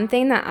 and the one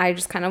thing that I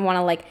just kind of want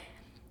to like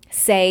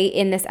say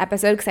in this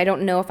episode, because I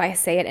don't know if I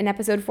say it in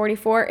episode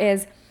 44,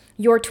 is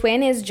your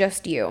twin is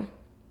just you.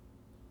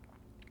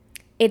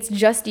 It's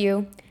just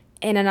you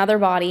in another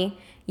body.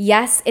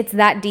 Yes, it's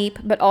that deep,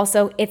 but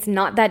also it's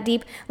not that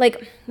deep.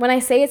 Like, when I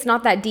say it's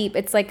not that deep,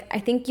 it's like, I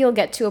think you will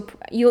get to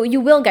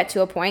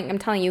a point. I'm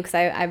telling you, because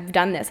I've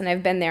done this and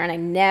I've been there, and I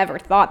never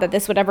thought that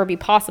this would ever be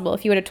possible.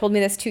 If you would have told me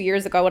this 2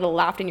 years ago, I would have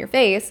laughed in your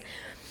face.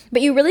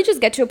 But you really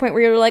just get to a point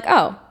where you're like,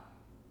 oh,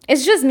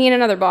 it's just me in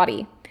another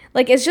body.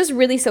 Like, it's just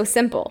really so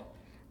simple.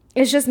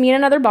 It's just me in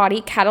another body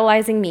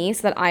catalyzing me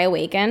so that I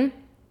awaken.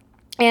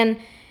 And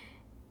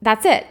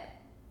that's it.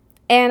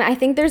 And I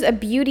think there's a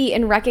beauty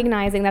in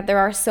recognizing that there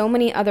are so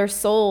many other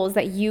souls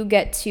that you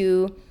get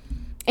to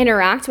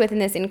interact with in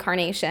this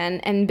incarnation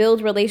and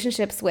build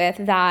relationships with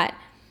that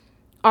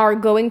are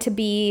going to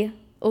be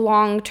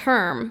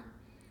long-term.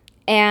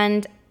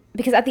 And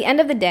because at the end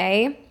of the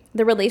day,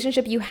 the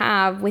relationship you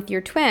have with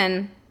your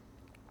twin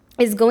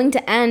is going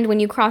to end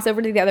when you cross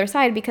over to the other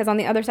side, because on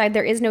the other side,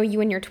 there is no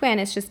you and your twin.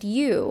 It's just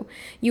you.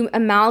 You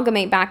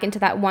amalgamate back into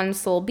that one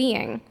soul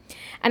being.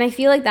 And I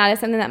feel like that is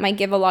something that might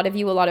give a lot of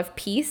you a lot of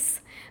peace,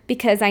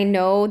 because I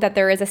know that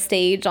there is a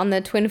stage on the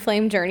twin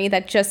flame journey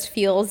that just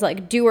feels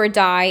like do or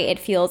die. It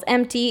feels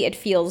empty. It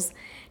feels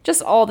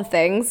just all the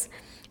things.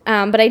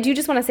 But I do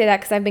just want to say that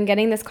because I've been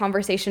getting this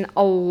conversation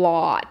a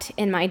lot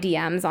in my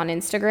DMs on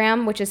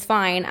Instagram, which is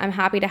fine. I'm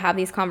happy to have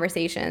these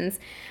conversations.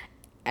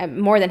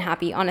 I'm more than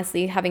happy,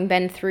 honestly, having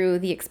been through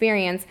the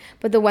experience.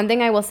 But the one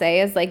thing I will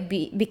say is like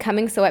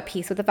becoming so at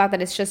peace with the fact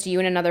that it's just you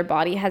in another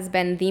body has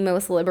been the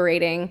most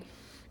liberating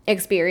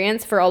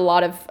experience for a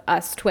lot of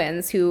us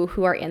twins who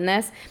are in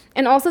this.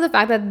 And also the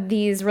fact that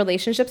these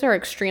relationships are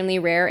extremely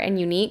rare and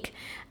unique.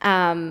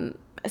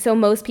 So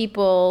most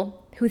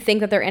people who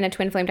think that they're in a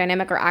twin flame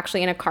dynamic are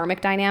actually in a karmic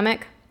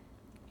dynamic.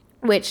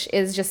 which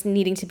is just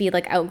needing to be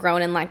like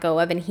outgrown and let go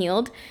of and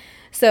healed.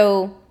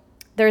 So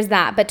there's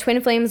that. But twin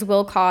flames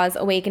will cause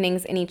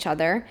awakenings in each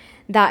other.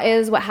 That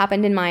is what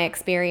happened in my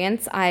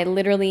experience. I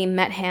literally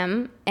met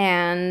him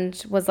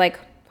and was like,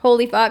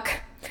 holy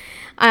fuck.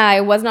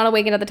 I was not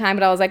awakened at the time,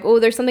 but I was like, oh,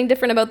 there's something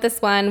different about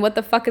this one. What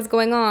the fuck is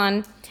going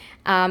on?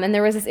 And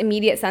there was this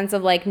immediate sense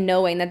of like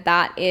knowing that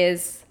that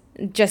is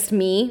just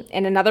me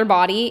in another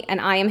body,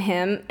 and I am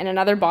him in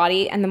another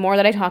body. And the more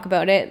that I talk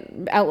about it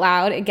out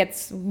loud,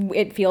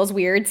 it feels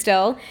weird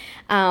still.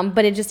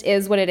 But it just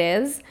is what it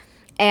is.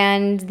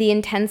 And the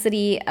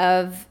intensity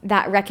of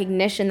that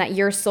recognition that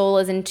your soul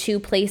is in two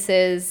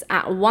places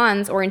at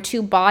once, or in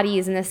two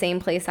bodies in the same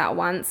place at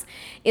once,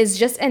 is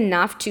just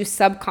enough to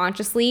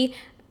subconsciously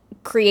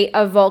create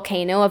a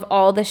volcano of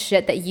all the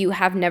shit that you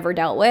have never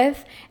dealt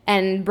with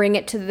and bring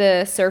it to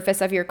the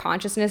surface of your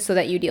consciousness so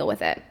that you deal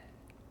with it.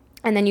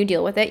 And then you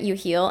deal with it, you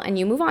heal, and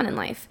you move on in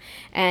life.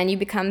 And you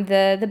become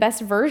the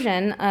best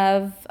version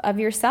of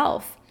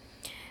yourself.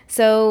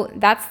 So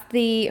that's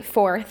the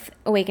fourth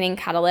awakening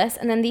catalyst.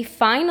 And then the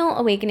final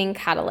awakening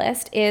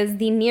catalyst is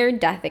the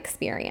near-death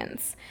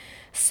experience.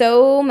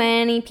 So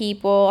many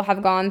people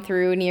have gone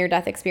through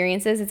near-death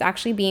experiences. It's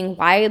actually being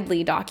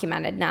widely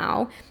documented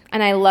now.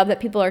 And I love that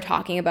people are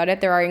talking about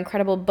it. There are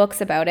incredible books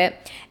about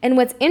it. And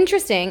what's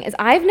interesting is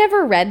I've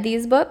never read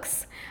these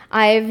books.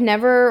 I've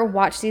never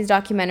watched these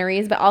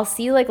documentaries, but I'll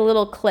see like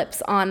little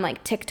clips on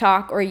like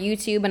TikTok or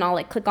YouTube, and I'll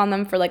like click on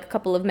them for like a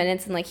couple of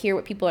minutes and like hear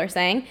what people are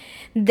saying.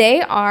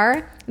 They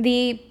are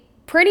the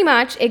pretty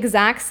much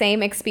exact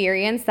same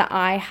experience that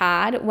I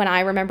had when I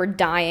remember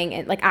dying,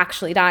 and like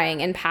actually dying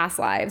in past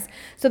lives.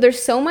 So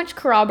there's so much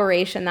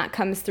corroboration that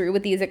comes through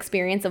with these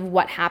experiences of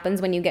what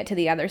happens when you get to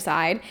the other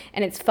side.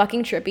 And it's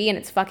fucking trippy and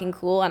it's fucking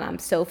cool, and I'm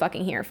so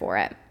fucking here for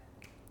it.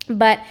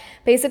 But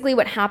basically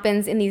what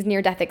happens in these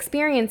near-death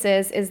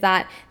experiences is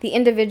that the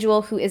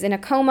individual who is in a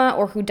coma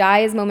or who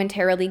dies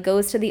momentarily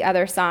goes to the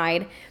other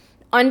side,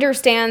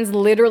 understands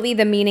literally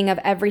the meaning of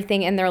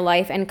everything in their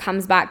life, and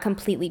comes back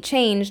completely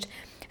changed.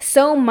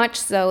 So much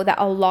so that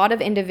a lot of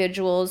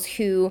individuals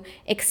who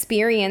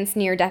experience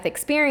near-death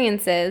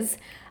experiences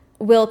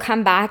will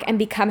come back and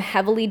become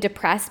heavily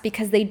depressed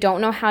because they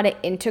don't know how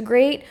to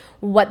integrate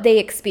what they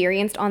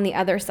experienced on the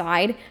other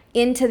side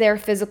into their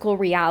physical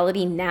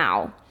reality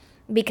now.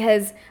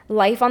 Because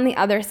life on the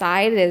other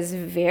side is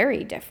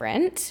very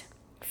different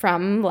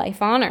from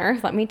life on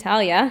earth, let me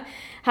tell you.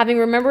 Having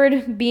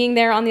remembered being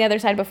there on the other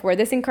side before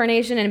this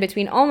incarnation and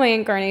between all my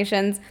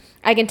incarnations,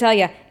 I can tell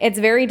you it's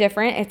very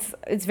different.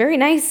 It's very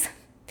nice.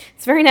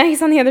 It's very nice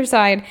on the other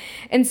side.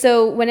 And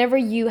so whenever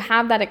you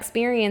have that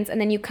experience and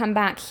then you come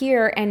back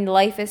here and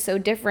life is so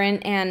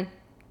different, and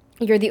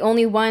you're the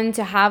only one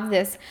to have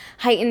this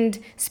heightened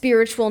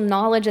spiritual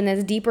knowledge and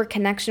this deeper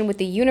connection with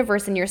the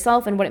universe and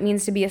yourself and what it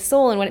means to be a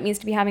soul and what it means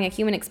to be having a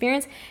human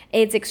experience,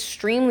 it's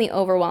extremely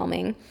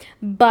overwhelming.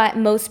 But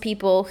most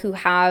people who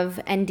have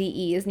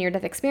NDEs,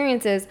 near-death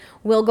experiences,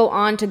 will go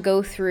on to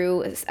go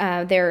through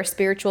their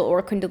spiritual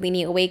or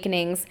Kundalini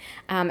awakenings,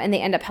 and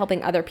they end up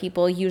helping other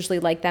people, usually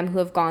like them, who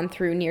have gone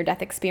through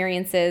near-death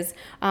experiences,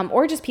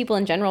 or just people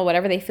in general,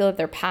 whatever they feel that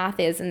their path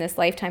is in this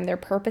lifetime, their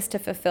purpose to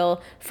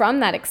fulfill from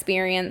that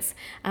experience.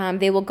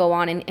 They will go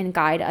on and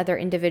guide other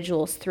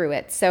individuals through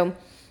it. So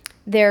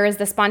there is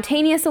the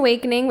spontaneous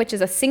awakening, which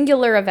is a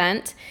singular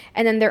event.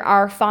 And then there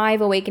are 5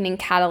 awakening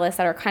catalysts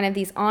that are kind of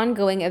these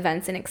ongoing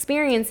events and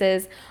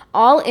experiences,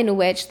 all in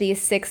which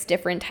these 6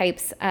 different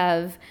types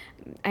of,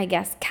 I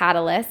guess,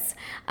 catalysts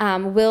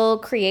will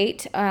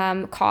create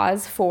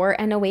cause for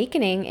an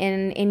awakening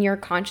in your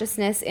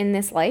consciousness in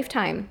this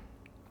lifetime.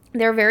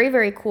 They're very,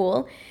 very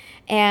cool.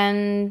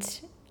 And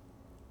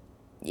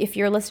if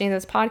you're listening to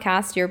this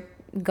podcast, you're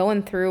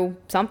going through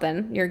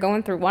something. You're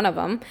going through one of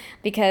them,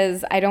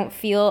 because I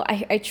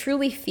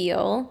truly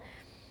feel,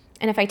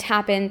 and if I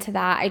tap into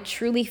that, I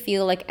truly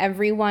feel like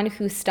everyone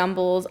who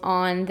stumbles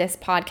on this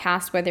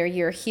podcast, whether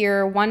you're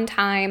here one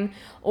time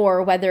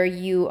or whether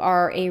you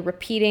are a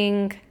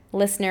repeating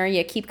listener,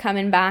 you keep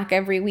coming back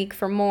every week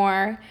for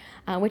more,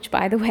 which,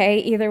 by the way,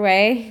 either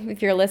way,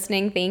 if you're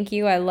listening, thank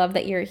you. I love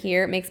that you're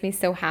here. It makes me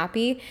so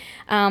happy.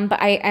 But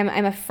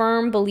I'm a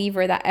firm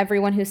believer that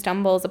everyone who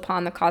stumbles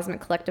upon the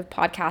Cosmic Collective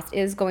podcast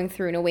is going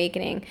through an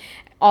awakening,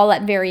 all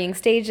at varying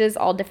stages,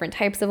 all different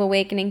types of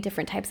awakening,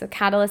 different types of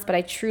catalysts. But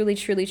I truly,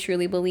 truly,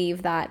 truly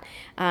believe that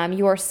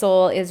your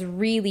soul is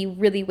really,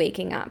 really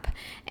waking up.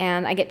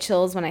 And I get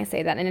chills when I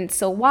say that. And it's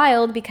so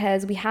wild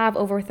because we have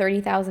over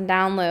 30,000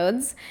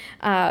 downloads.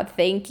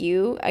 Thank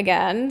you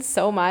again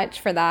so much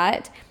for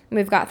that.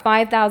 We've got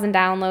 5,000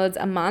 downloads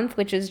a month,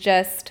 which is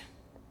that's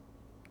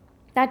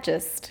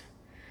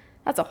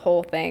a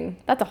whole thing.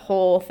 That's a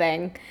whole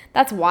thing.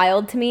 That's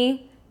wild to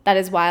me. That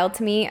is wild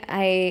to me.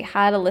 I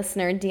had a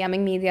listener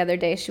DMing me the other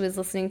day. She was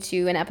listening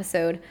to an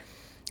episode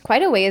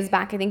quite a ways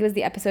back. I think it was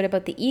the episode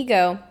about the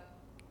ego.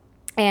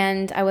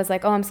 And I was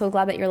like, oh, I'm so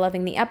glad that you're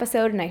loving the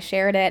episode. And I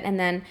shared it. And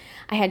then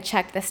I had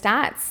checked the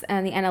stats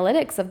and the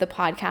analytics of the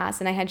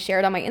podcast. And I had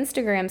shared on my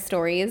Instagram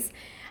stories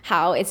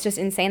how it's just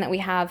insane that we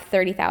have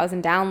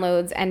 30,000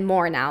 downloads and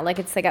more now. Like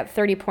it's like at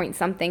 30 point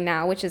something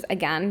now, which is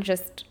again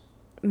just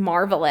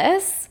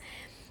marvelous.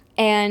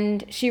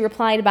 And she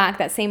replied back,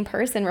 that same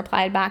person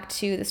replied back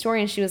to the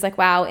story, and she was like,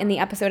 wow, in the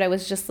episode I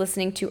was just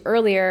listening to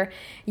earlier,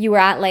 you were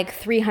at like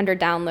 300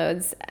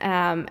 downloads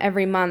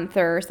every month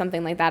or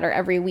something like that, or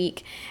every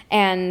week.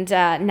 And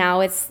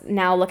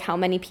now look how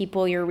many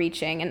people you're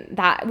reaching. And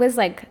that was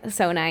like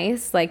so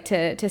nice, like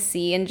to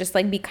see and just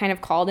like be kind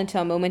of called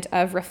into a moment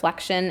of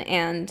reflection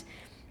and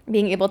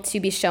being able to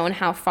be shown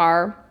how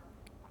far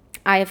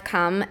I have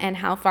come and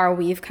how far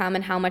we've come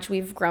and how much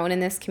we've grown in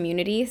this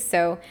community.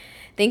 So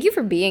thank you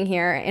for being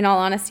here. In all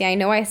honesty, I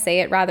know I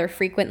say it rather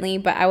frequently,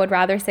 but I would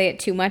rather say it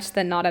too much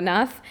than not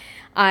enough.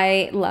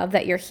 I love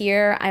that you're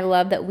here. I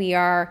love that we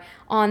are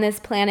on this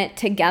planet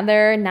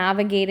together,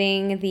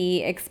 navigating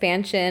the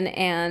expansion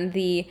and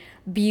the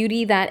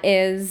beauty that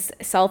is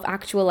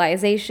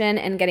self-actualization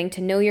and getting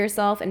to know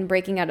yourself and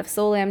breaking out of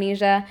soul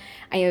amnesia.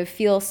 I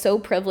feel so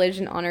privileged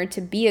and honored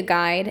to be a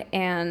guide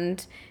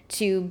and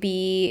to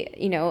be,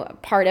 a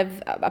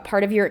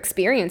part of your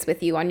experience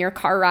with you on your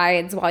car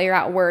rides, while you're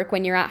at work,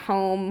 when you're at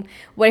home,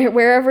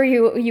 wherever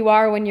you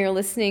are when you're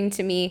listening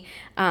to me.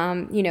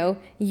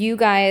 You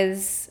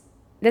guys,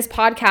 this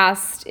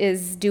podcast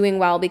is doing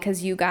well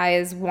because you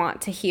guys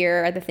want to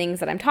hear the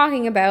things that I'm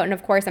talking about. And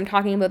of course, I'm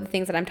talking about the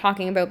things that I'm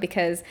talking about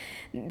because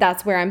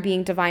that's where I'm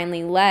being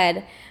divinely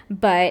led.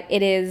 But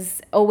it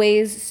is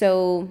always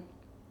so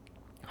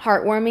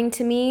heartwarming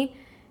to me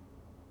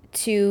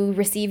to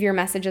receive your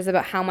messages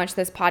about how much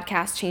this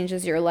podcast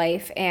changes your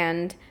life.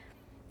 And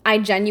I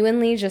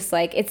genuinely just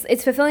like,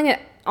 it's fulfilling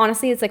it.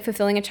 Honestly, it's like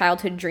fulfilling a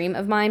childhood dream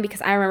of mine,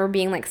 because I remember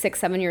being like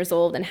 6-7 years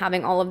old and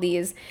having all of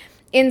these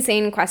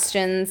insane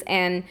questions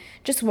and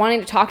just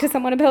wanting to talk to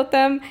someone about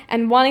them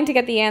and wanting to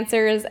get the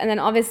answers. And then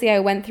obviously I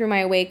went through my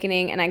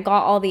awakening and I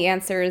got all the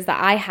answers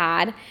that I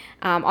had.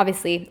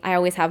 Obviously I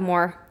always have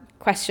more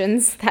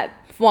questions that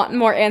want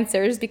more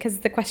answers because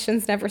the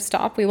questions never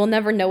stop. We will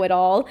never know it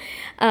all.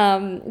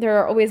 There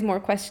are always more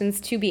questions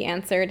to be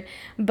answered.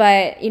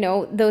 But,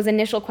 those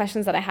initial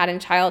questions that I had in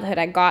childhood,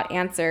 I got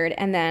answered.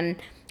 And then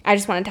I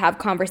just wanted to have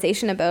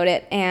conversation about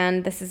it.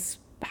 And this is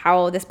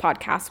how this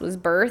podcast was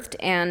birthed.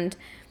 And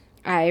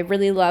I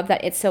really love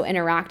that it's so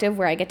interactive,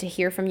 where I get to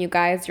hear from you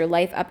guys, your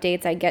life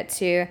updates. I get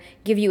to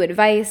give you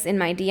advice in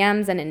my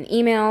DMs and in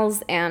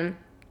emails. And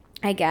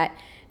I get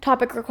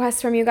topic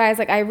requests from you guys.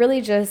 Like I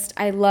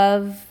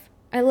love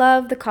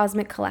the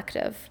Cosmic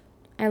Collective.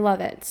 I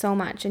love it so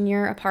much, and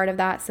you're a part of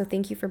that, so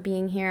thank you for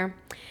being here.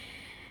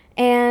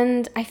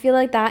 And I feel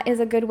like that is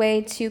a good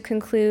way to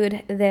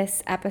conclude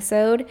this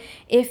episode.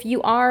 If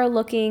you are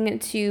looking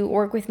to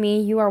work with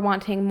me, you are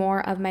wanting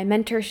more of my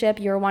mentorship,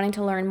 you're wanting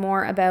to learn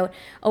more about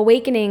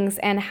awakenings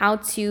and how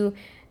to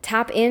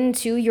tap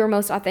into your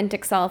most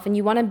authentic self, and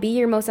you want to be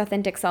your most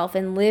authentic self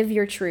and live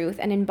your truth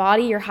and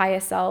embody your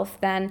highest self,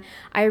 then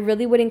I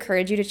really would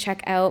encourage you to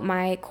check out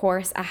my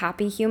course, A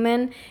Happy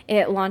Human.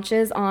 It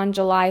launches on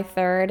July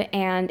 3rd,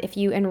 and if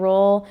you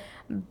enroll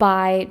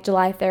by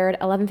July 3rd,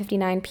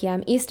 11:59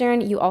 p.m.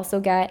 Eastern, you also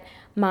get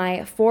my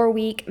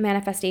 4-week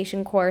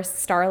manifestation course,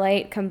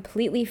 Starlight,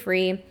 completely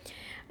free.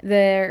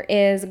 There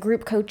is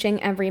group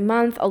coaching every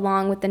month,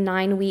 along with the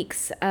 9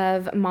 weeks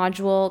of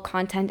module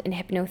content and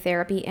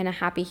hypnotherapy in A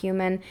Happy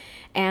Human.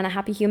 And A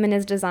Happy Human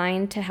is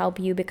designed to help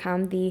you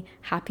become the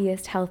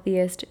happiest,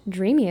 healthiest,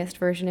 dreamiest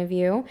version of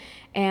you.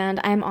 And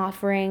I'm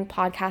offering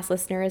podcast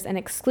listeners an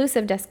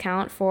exclusive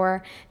discount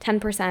for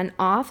 10%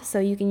 off. So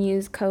you can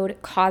use code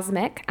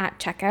COSMIC at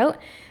checkout.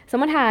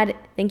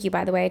 Thank you,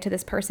 by the way, to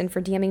this person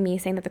for DMing me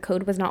saying that the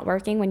code was not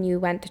working when you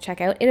went to check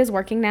out. It is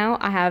working now.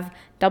 I have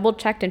double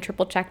checked and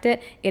triple checked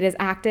it. It is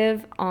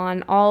active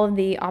on all of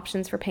the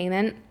options for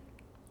payment.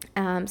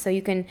 So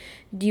you can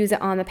use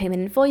it on the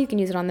payment in full. You can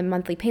use it on the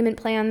monthly payment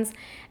plans.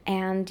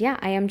 And yeah,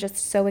 I am just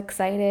so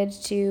excited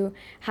to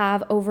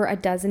have over a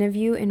dozen of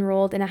you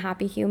enrolled in A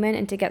Happy Human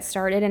and to get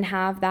started and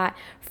have that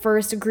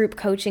first group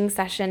coaching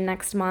session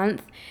next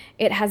month.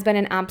 It has been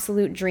an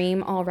absolute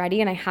dream already,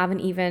 and we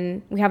haven't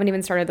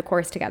even started the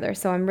course together.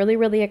 So I'm really,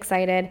 really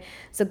excited.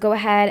 So go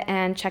ahead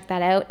and check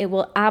that out. It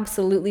will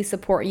absolutely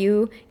support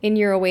you in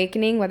your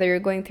awakening, whether you're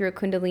going through a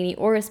Kundalini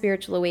or a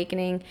spiritual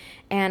awakening.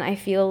 And I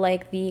feel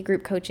like the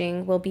group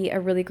coaching will be a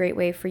really great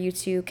way for you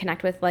to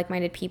connect with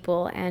like-minded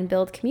people and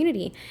build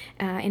community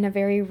in a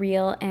very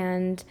real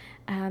and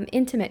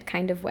intimate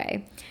kind of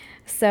way.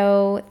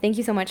 So thank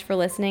you so much for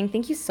listening.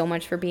 Thank you so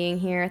much for being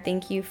here.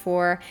 Thank you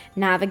for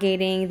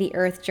navigating the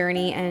earth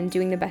journey and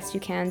doing the best you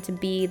can to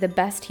be the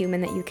best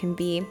human that you can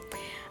be.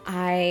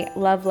 I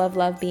love, love,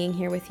 love being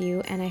here with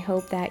you, and I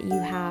hope that you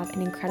have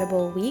an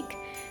incredible week.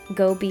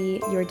 Go be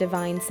your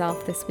divine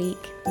self this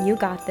week. You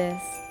got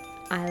this.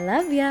 I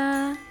love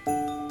ya.